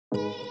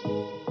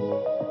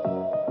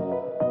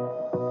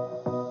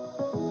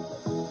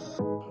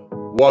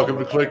Welcome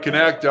to CLIC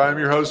Connect. I'm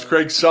your host,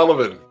 Craig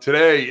Sullivan.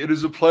 Today, it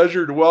is a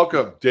pleasure to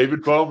welcome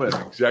David Bowman,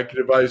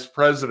 Executive Vice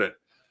President,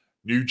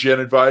 NewGen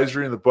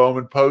Advisory in the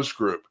Bowman Post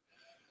Group.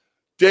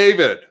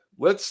 David,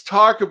 let's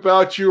talk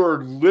about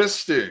your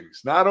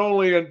listings, not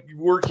only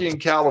working in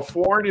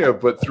California,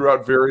 but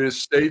throughout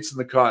various states in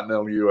the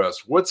continental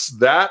U.S. What's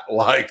that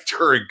like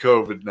during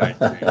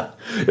COVID-19?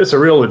 It's a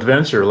real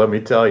adventure, let me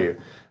tell you.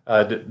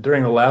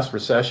 During the last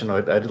recession,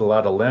 I did a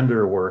lot of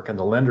lender work, and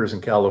the lenders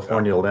in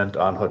California lent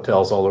on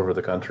hotels all over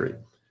the country.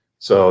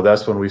 So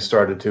that's when we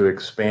started to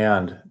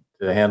expand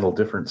to handle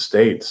different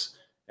states,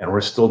 and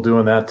we're still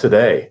doing that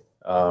today.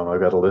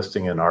 I've got a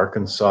listing in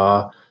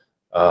Arkansas,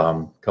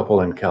 a couple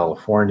in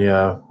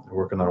California,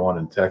 working on one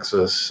in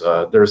Texas.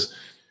 There's,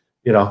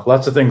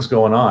 lots of things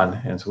going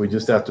on, and so we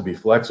just have to be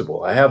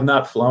flexible. I have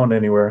not flown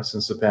anywhere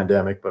since the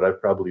pandemic, but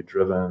I've probably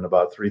driven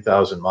about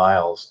 3,000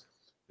 miles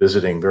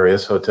visiting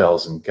various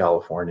hotels in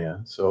California.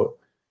 So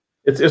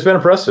it's been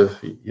impressive.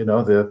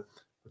 The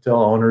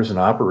hotel owners and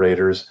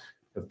operators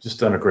have just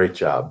done a great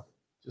job,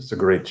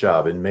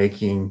 in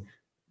making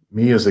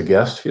me as a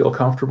guest feel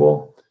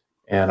comfortable.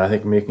 And I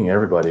think making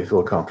everybody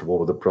feel comfortable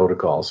with the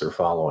protocols they're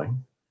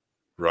following.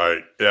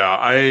 Right.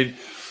 Yeah.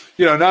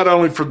 Not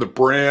only from the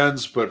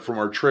brands, but from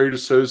our trade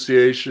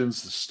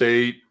associations, the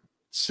state,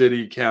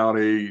 city,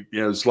 county,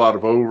 there's a lot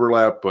of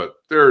overlap, but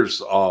there's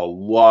a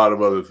lot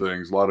of other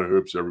things, a lot of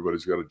hoops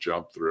everybody's got to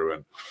jump through.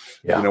 And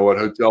you know what?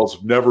 Hotels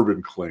have never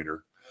been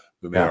cleaner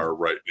than they are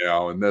right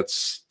now. And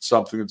that's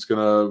something that's going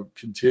to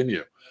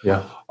continue.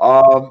 Yeah.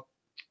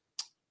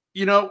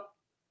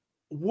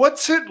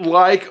 What's it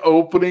like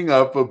opening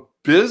up a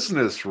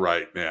business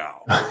right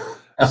now?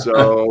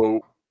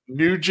 So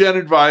NewGen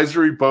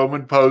Advisory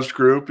Bowman Post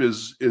Group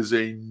is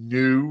a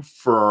new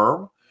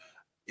firm.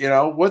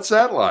 What's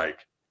that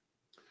like?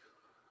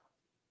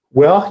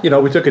 Well,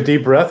 we took a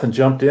deep breath and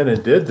jumped in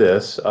and did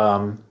this.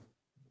 My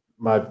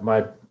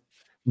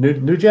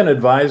NewGen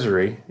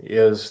Advisory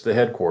is the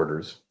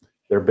headquarters.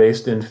 They're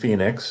based in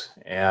Phoenix,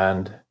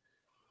 and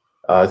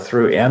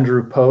through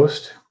Andrew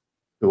Post,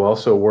 who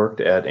also worked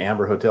at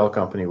Amber Hotel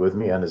Company with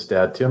me, and his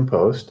dad, Tim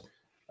Post,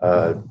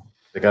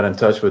 they got in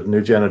touch with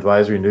NewGen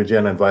Advisory.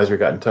 NewGen Advisory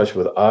got in touch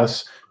with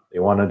us. They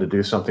wanted to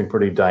do something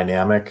pretty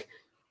dynamic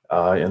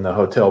in the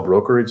hotel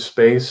brokerage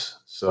space.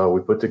 So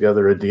we put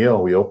together a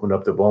deal. We opened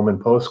up the Bowman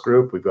Post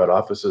Group. We've got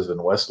offices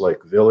in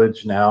Westlake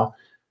Village now.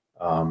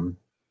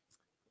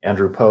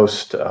 Andrew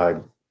Post,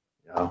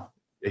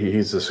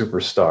 he's a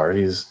superstar.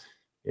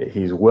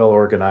 He's well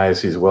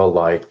organized. He's well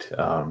liked.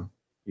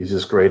 He's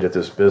just great at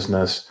this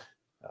business.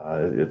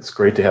 It's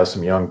great to have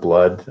some young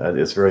blood.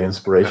 It's very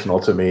inspirational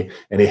to me,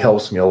 and he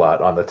helps me a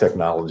lot on the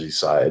technology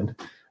side.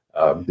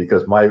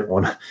 Because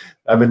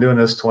I've been doing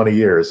this 20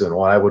 years, and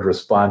when I would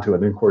respond to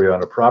an inquiry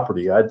on a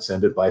property, I'd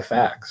send it by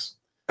fax.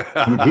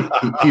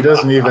 He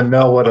doesn't even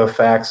know what a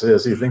fax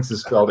is. He thinks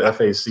it's spelled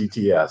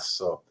F-A-C-T-S.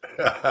 So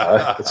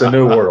it's a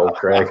new world,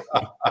 Craig.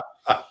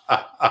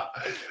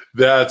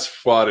 That's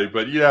funny,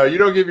 but you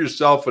don't give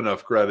yourself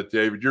enough credit,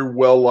 David. You're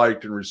well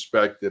liked and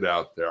respected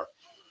out there.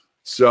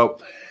 So,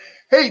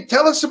 hey,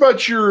 tell us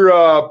about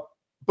your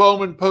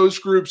Bowman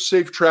Post Group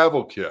Safe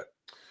Travel Kit.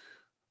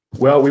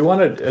 Well, we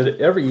wanted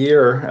every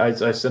year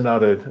I send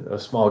out a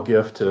small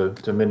gift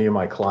to many of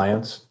my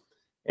clients,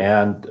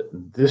 and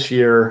this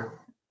year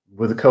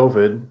with the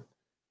COVID,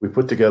 we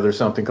put together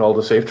something called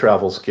a Safe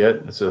Travels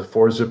Kit. It's a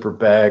 4-zipper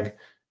bag.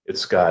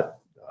 It's got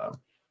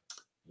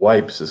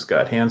wipes. It's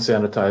got hand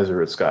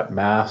sanitizer. It's got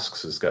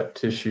masks. It's got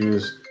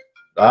tissues.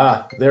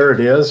 There it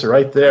is,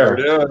 right there.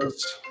 There it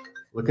is,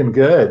 looking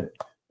good.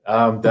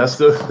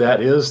 That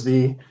is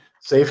the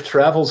Safe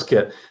Travels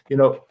Kit.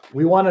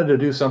 We wanted to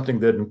do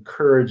something that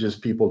encourages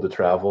people to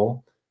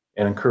travel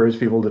and encourage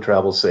people to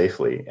travel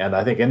safely. And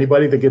I think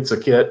anybody that gets a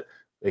kit,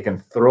 they can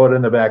throw it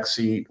in the back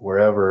seat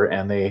wherever,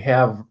 and they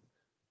have,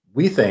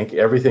 we think,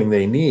 everything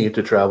they need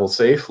to travel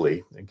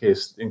safely in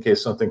case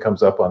something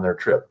comes up on their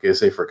trip, in case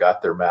they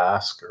forgot their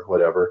mask or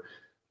whatever.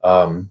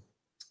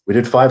 We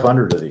did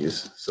 500 of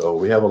these, so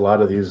we have a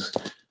lot of these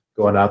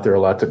going out there, a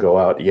lot to go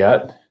out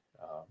yet.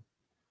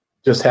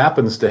 Just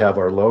happens to have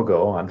our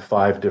logo on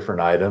 5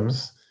 different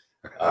items.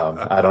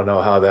 I don't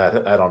know how that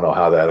occurs.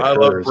 I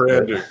love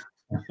branding.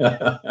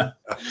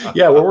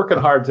 Yeah, we're working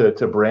hard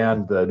to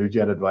brand the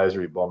NewGen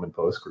Advisory Bowman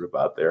Post Group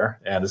out there,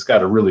 and it's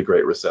got a really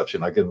great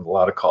reception. I get a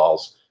lot of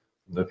calls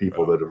from the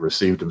people that have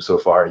received them so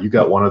far. You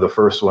got one of the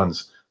first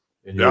ones,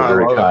 and you're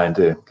very kind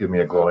to give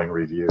me a glowing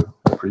review.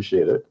 I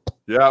appreciate it.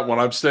 Yeah, when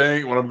I'm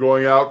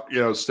going out,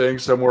 staying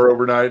somewhere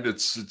overnight,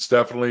 it's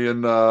definitely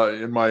in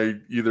my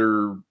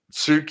either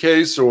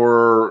suitcase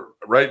or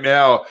right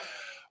now.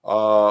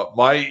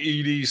 My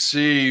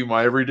EDC,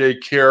 my everyday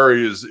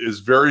carry is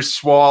very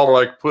small.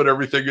 I put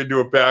everything into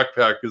a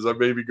backpack because I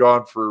may be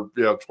gone for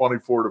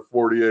 24 to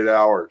 48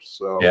 hours.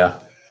 So yeah.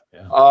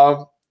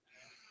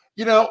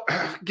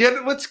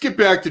 Let's get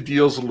back to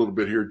deals a little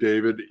bit here,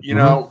 David.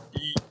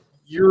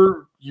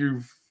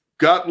 You've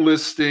got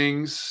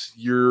listings.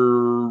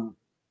 You're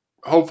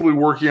hopefully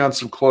working on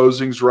some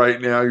closings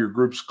right now. Your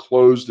group's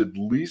closed at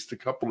least a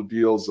couple of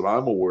deals that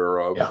I'm aware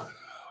of. Yeah.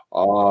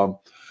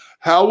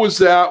 How was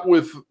that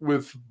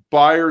with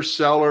buyer,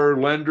 seller,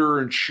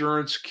 lender,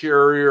 insurance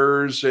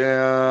carriers,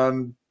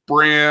 and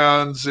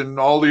brands, and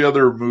all the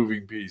other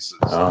moving pieces?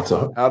 How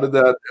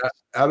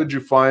did you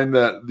find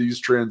that these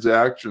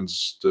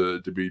transactions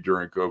to be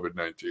during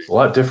COVID-19? A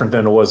lot different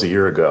than it was a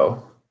year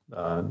ago.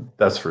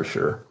 That's for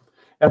sure.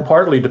 And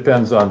partly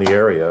depends on the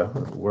area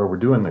where we're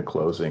doing the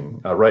closing.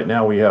 Right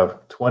now we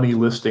have 20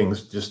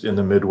 listings just in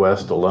the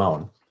Midwest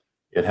alone,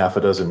 in half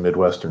a dozen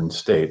Midwestern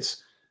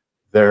states.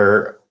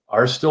 There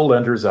are still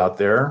lenders out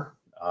there.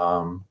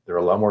 They're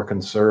a lot more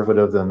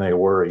conservative than they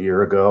were a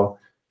year ago.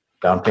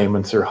 Down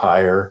payments are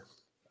higher.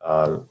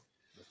 The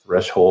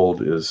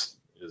threshold is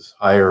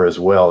higher as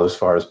well as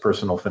far as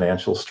personal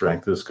financial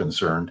strength is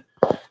concerned.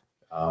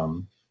 But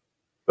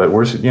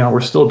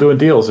we're still doing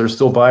deals. There's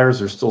still buyers.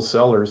 There's still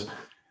sellers.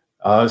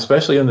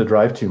 Especially in the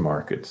drive-to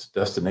markets.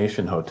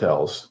 Destination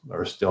hotels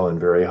are still in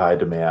very high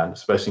demand,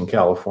 especially in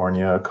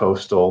California,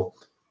 coastal,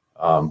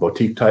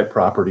 boutique-type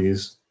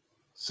properties.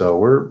 So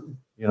we're,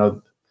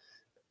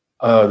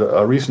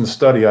 a recent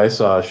study I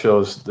saw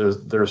shows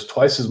there's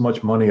twice as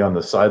much money on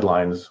the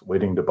sidelines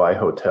waiting to buy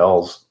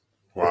hotels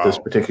at this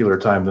particular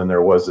time than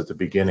there was at the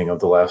beginning of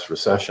the last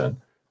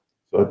recession.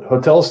 So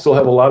hotels still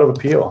have a lot of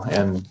appeal.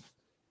 And,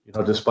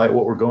 despite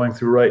what we're going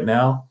through right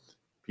now,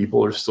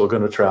 people are still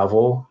going to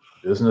travel.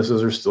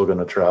 Businesses are still going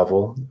to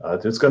travel.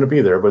 It's going to be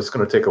there, but it's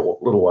going to take a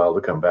little while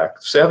to come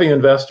back. Savvy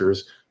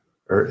investors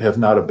have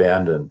not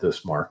abandoned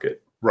this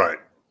market. Right.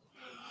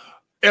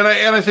 And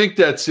I think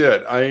that's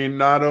it. I mean,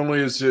 not only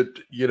is it,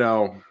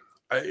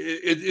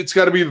 it's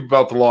got to be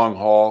about the long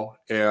haul.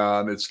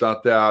 And it's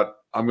not that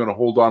I'm going to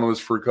hold on to this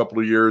for a couple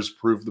of years,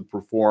 prove the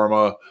pro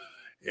forma,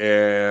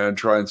 and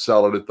try and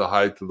sell it at the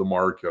height of the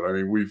market. I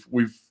mean, we're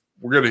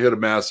going to hit a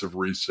massive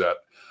reset.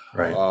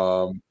 Right.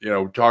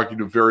 Talking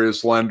to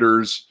various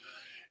lenders,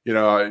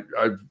 I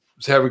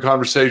was having a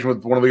conversation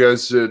with one of the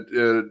guys at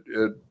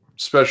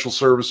special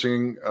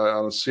servicing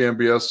on the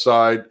CMBS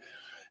side.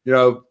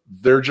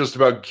 They're just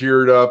about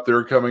geared up.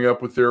 They're coming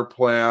up with their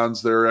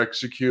plans. They're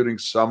executing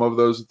some of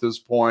those at this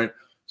point. I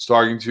was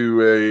talking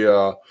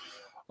to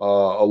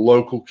a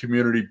local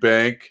community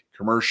bank,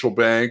 commercial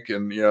bank,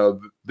 and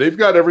they've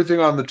got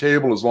everything on the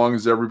table as long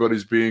as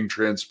everybody's being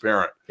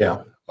transparent.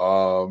 Yeah.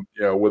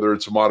 Whether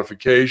it's a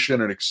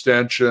modification, an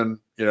extension,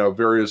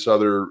 various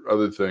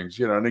other things,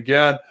 and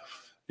again,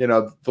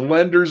 the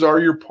lenders are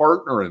your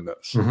partner in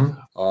this.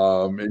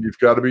 Mm-hmm. And you've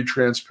got to be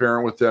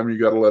transparent with them. You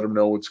got to let them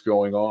know what's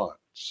going on.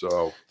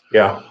 So,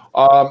 yeah.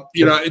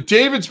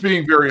 David's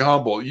being very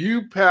humble.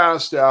 You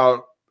passed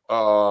out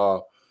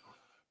PPE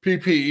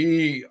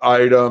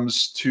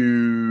items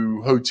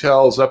to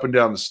hotels up and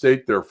down the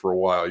state there for a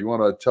while. You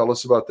want to tell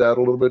us about that a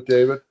little bit,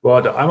 David?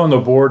 Well, I'm on the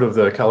board of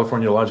the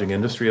California Lodging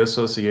Industry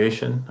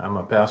Association. I'm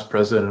a past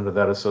president of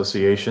that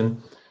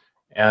association.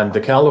 And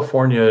the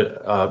California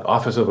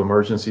Office of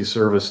Emergency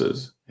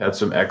Services had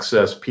some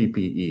excess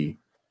PPE.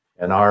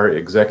 And our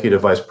executive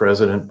vice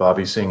president,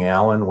 Bobby Singh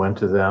Allen, went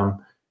to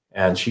them,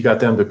 and she got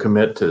them to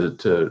commit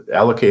to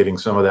allocating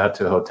some of that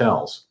to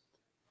hotels.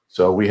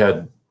 So we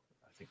had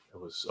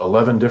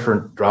 11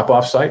 different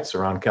drop-off sites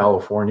around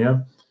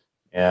California,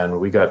 and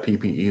we got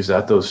PPEs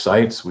at those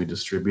sites. We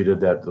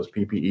distributed those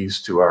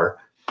PPEs to our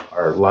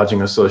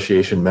lodging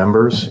association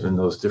members in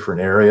those different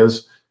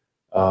areas.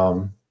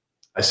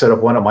 I set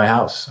up one at my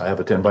house. I have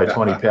a 10 by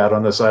 20 pad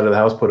on the side of the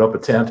house, put up a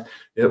tent.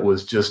 It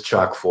was just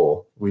chock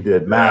full. We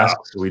did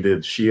masks, we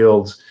did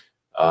shields,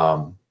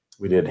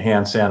 we did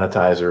hand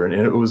sanitizer, and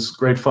it was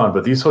great fun.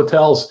 But these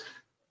hotels,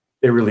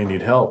 they really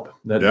need help.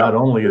 Not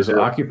only is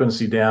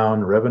occupancy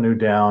down, revenue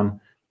down,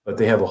 but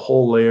they have a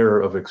whole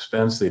layer of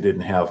expense they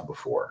didn't have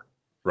before.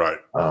 Right.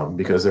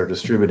 Because they're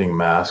distributing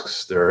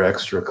masks, they're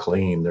extra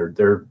clean,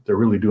 they're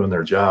really doing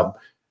their job.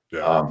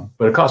 Yeah.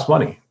 But it costs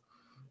money.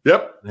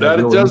 Yep, that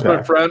it does,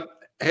 my friend.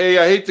 Hey,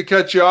 I hate to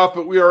cut you off,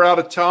 but we are out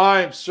of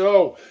time.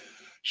 So,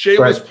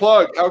 shameless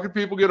plug. How can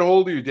people get a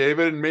hold of you,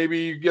 David? And maybe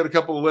you get a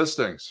couple of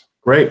listings.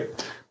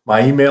 Great.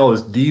 My email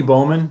is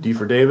dbowman, D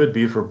for David,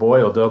 B for boy,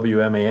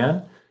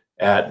 LWMAN,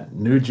 at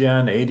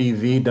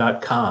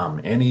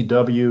newgenadv.com,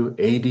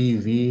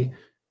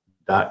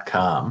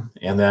 NEWADV.com.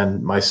 And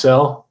then my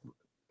cell,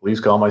 please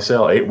call my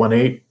cell,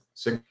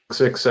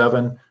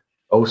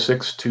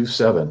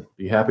 818-667-0627.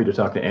 Be happy to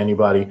talk to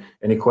anybody.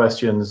 Any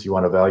questions, you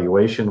want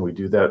evaluation, we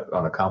do that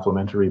on a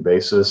complimentary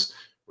basis.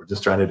 We're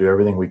just trying to do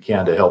everything we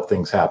can to help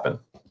things happen.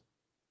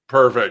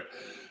 Perfect.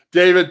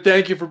 David,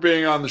 thank you for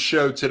being on the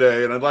show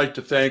today. And I'd like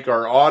to thank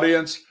our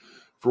audience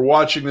for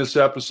watching this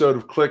episode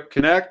of CLIC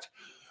Connect.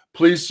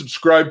 Please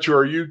subscribe to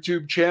our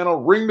YouTube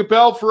channel. Ring the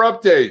bell for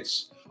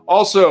updates.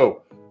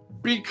 Also,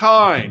 be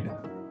kind.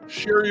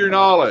 Share your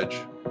knowledge.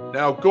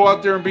 Now go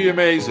out there and be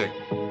amazing.